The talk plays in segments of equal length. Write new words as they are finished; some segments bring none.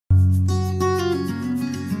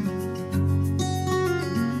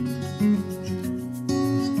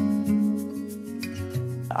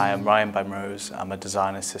I am Ryan Bemrose. I'm a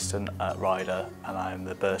design assistant at Ryder and I'm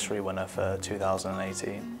the bursary winner for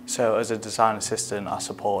 2018. So as a design assistant I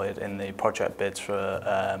supported in the project bids for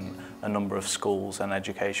a number of schools and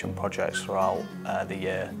education projects throughout the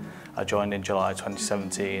year. I joined in July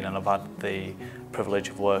 2017 and I've had the privilege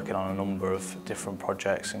of working on a number of different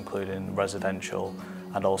projects including residential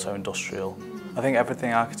and also industrial. I think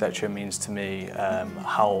everything architecture means to me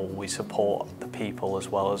how we support the people as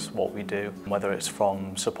well as what we do. Whether it's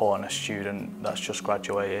from supporting a student that's just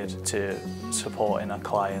graduated to supporting a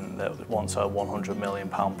client that wants a £100 million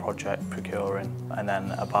project procuring, and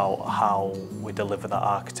then about how we deliver that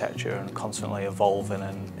architecture and constantly evolving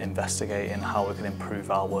and investigating how we can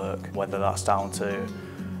improve our work, whether that's down to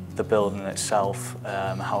the building itself,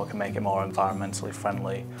 how we can make it more environmentally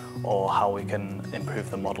friendly, or how we can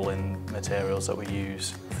improve the modelling materials that we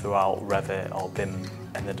use throughout Revit or BIM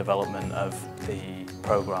in the development of the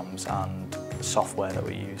programmes and software that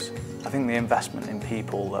we use. I think the investment in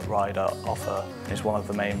people that Ryder offer is one of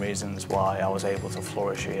the main reasons why I was able to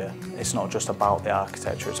flourish here. It's not just about the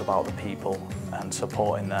architecture, it's about the people and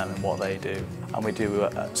supporting them and what they do. And we do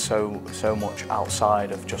so much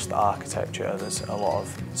outside of just the architecture. There's a lot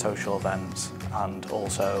of social events and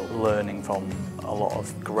also learning from a lot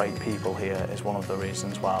of great people here is one of the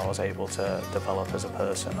reasons why I was able to develop as a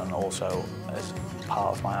person and also as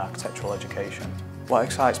part of my architectural education. What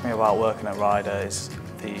excites me about working at Ryder is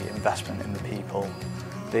the investment in the people,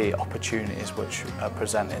 the opportunities which are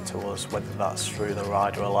presented to us, whether that's through the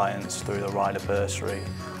Ryder Alliance, through the Ryder Bursary,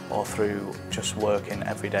 or through just working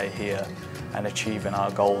every day here and achieving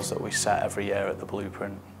our goals that we set every year at the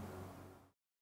Blueprint.